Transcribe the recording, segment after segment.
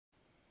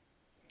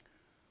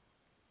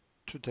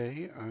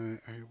Today I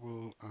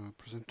will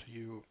present to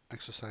you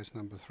exercise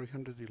number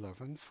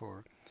 311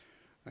 for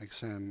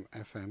exam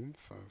FM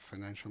for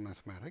financial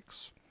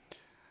mathematics,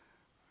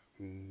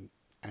 and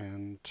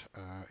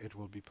it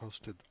will be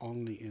posted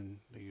only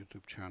in the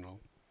YouTube channel,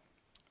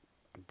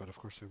 but of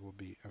course it will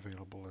be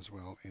available as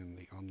well in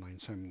the online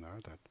seminar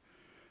that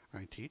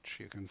I teach.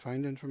 You can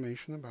find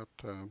information about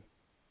how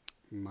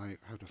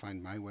to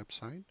find my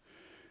website,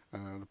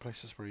 the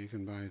places where you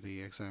can buy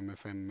the exam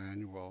FM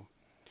manual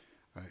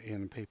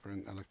in paper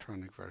and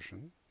electronic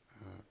version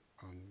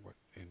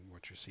in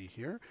what you see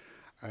here.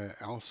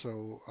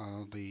 Also,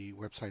 the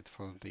website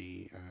for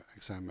the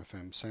exam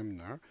FM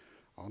seminar,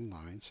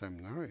 online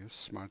seminar, is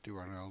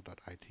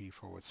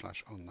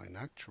smarturl.it/online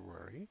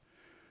actuary.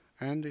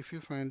 And if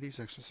you find these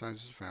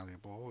exercises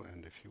valuable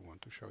and if you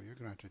want to show your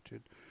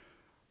gratitude,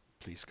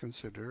 please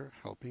consider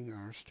helping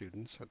our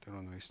students at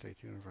Illinois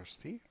State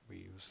University. We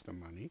use the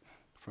money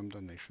from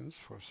donations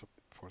for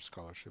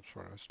scholarships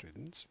for our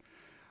students.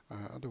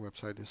 The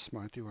website is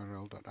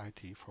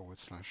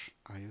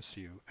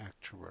smarturl.it/ISU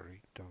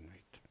actuary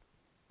donate.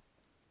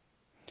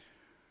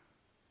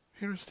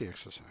 Here is the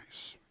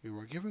exercise. You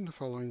are given the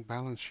following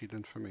balance sheet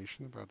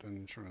information about an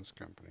insurance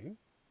company.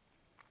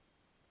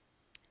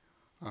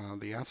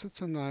 The assets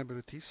and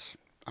liabilities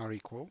are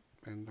equal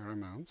in their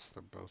amounts.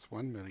 They're both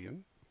 1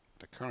 million.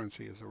 The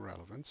currency is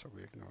irrelevant, so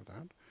we ignore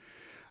that.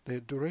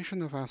 The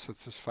duration of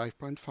assets is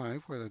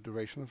 5.5, where the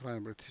duration of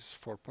liabilities is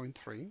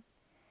 4.3.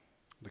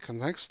 The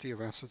convexity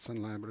of assets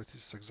and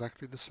liabilities is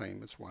exactly the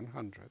same, it's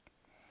 100.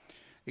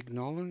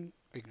 Ignoring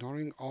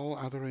all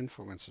other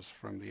influences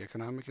from the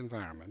economic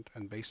environment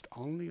and based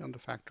only on the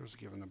factors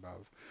given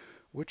above,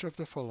 which of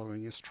the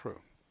following is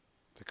true?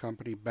 The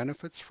company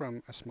benefits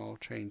from a small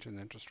change in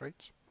interest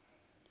rates.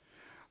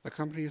 The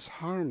company is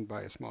harmed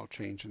by a small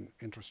change in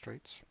interest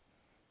rates.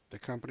 The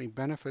company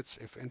benefits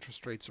if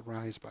interest rates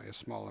rise by a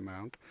small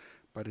amount,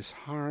 but is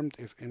harmed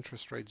if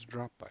interest rates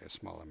drop by a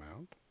small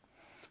amount.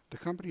 The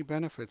company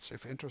benefits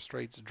if interest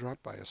rates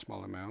drop by a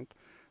small amount,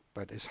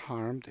 but is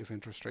harmed if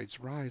interest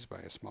rates rise by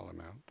a small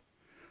amount.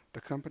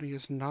 The company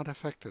is not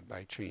affected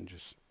by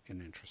changes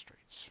in interest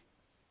rates.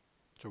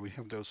 So we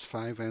have those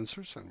 5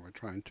 answers, and we're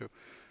trying to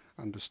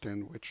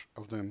understand which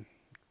of them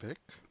to pick.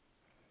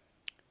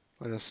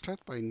 Let us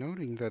start by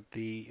noting that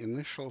the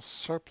initial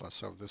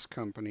surplus of this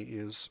company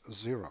is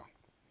 0.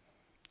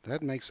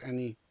 That makes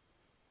any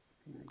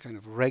kind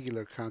of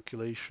regular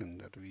calculation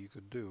that we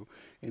could do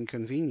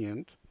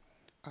inconvenient,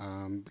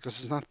 because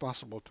it's not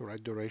possible to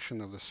write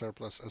duration of the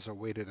surplus as a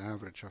weighted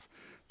average of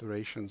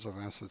durations of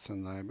assets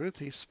and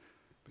liabilities,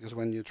 because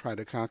when you try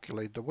to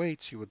calculate the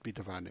weights, you would be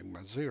dividing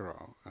by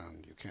 0,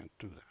 and you can't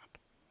do that.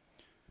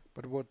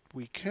 But what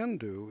we can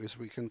do is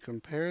we can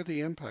compare the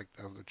impact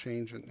of the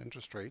change in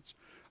interest rates.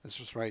 Let's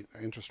just write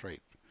interest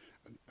rate.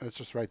 Let's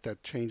just write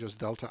that change as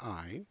delta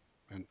I,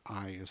 and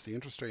I is the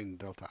interest rate and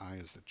delta I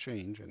is the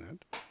change in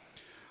it,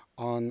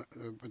 on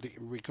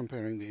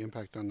comparing the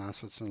impact on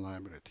assets and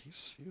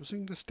liabilities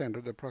using the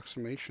standard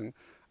approximation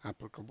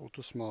applicable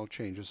to small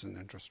changes in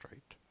interest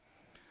rate,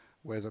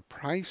 where the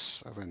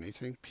price of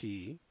anything,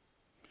 P,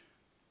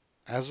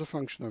 as a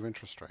function of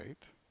interest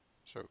rate,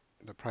 so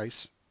the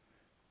price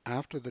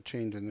after the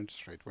change in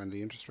interest rate, when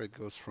the interest rate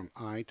goes from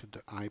I to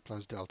I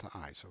plus delta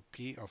I, so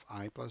P of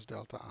I plus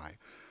delta I,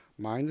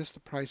 minus the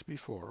price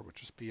before,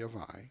 which is P of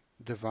I,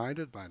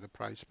 divided by the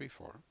price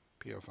before,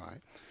 P of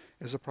I,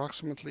 is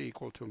approximately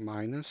equal to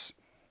minus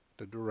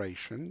the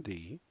duration,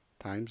 D,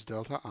 times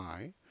delta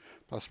I,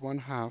 plus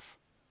 1/2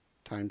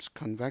 times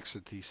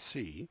convexity,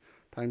 C,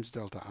 times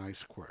delta I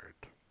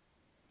squared.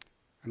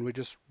 And we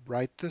just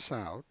write this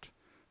out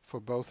for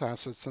both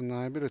assets and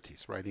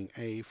liabilities, writing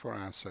A for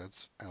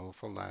assets, L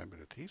for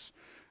liabilities,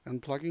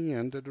 and plugging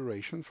in the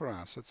duration for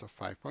assets of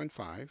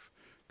 5.5,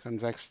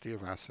 convexity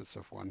of assets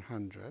of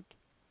 100,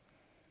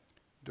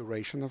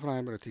 duration of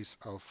liabilities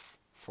of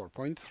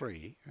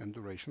 4.3, and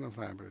duration of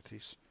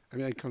liabilities,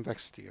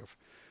 convexity of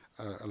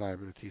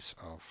liabilities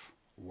of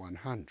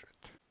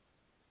 100.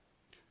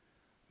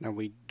 Now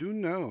we do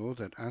know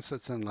that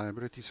assets and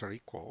liabilities are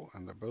equal,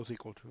 and they're both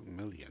equal to 1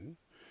 million.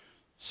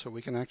 So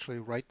we can actually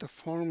write the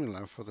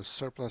formula for the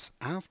surplus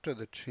after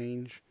the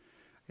change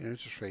in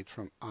interest rate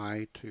from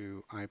I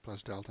to I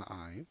plus delta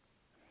I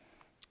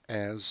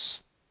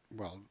as,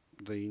 well,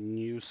 the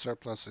new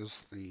surplus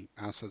is the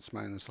assets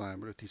minus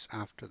liabilities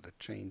after the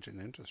change in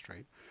interest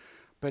rate.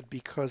 But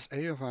because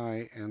A of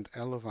I and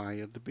L of I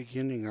at the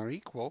beginning are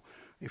equal,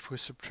 if we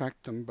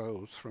subtract them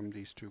both from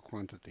these two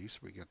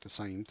quantities, we get the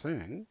same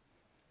thing.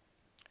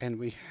 And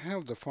we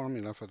have the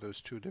formula for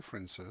those two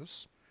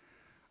differences.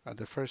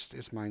 The first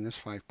is minus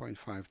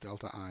 5.5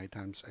 delta I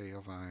times A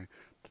of I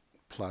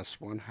plus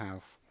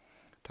 1/2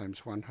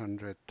 times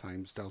 100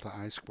 times delta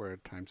I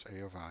squared times A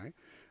of I.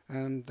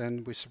 And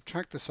then we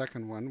subtract the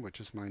second one,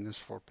 which is minus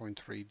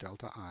 4.3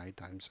 delta I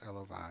times L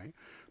of I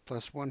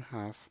plus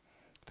 1/2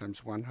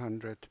 times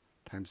 100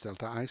 times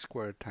delta I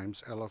squared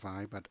times L of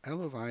I. But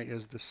L of I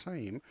is the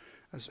same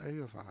as A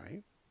of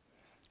I.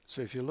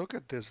 So if you look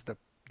at this, the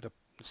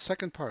The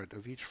second part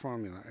of each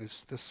formula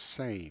is the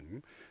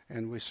same,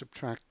 and we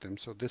subtract them,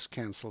 so this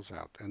cancels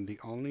out. And the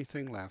only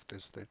thing left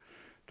is the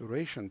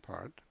duration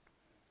part,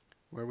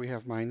 where we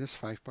have minus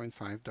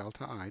 5.5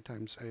 delta I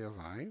times A of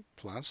I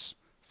plus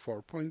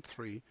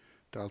 4.3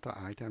 delta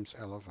I times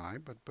L of I,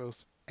 but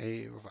both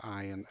A of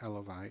I and L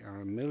of I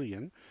are a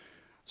million,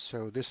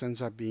 so this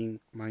ends up being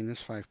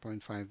minus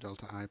 5.5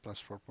 delta I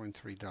plus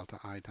 4.3 delta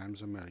I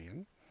times a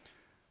million.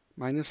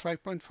 Minus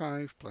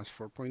 5.5 plus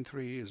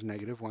 4.3 is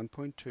negative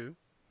 1.2.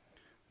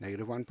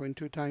 Negative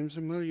 1.2 times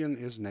a million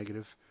is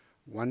negative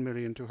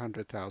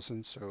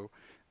 1,200,000, so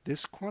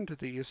this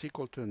quantity is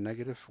equal to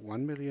negative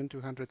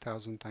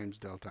 1,200,000 times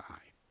delta I.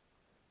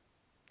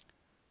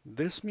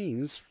 This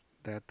means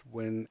that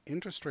when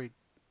interest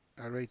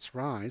rates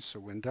rise, so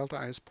when delta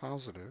I is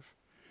positive,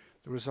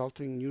 the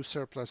resulting new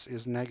surplus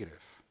is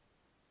negative,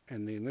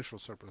 and the initial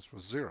surplus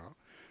was zero,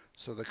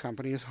 so the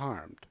company is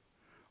harmed.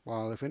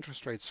 While if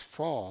interest rates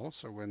fall,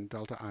 so when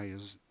delta I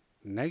is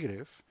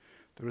negative,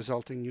 the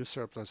resulting new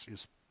surplus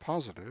is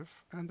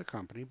positive, and the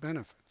company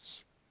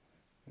benefits.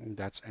 And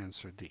that's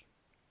answer D.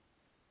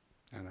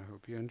 And I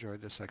hope you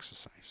enjoyed this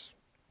exercise.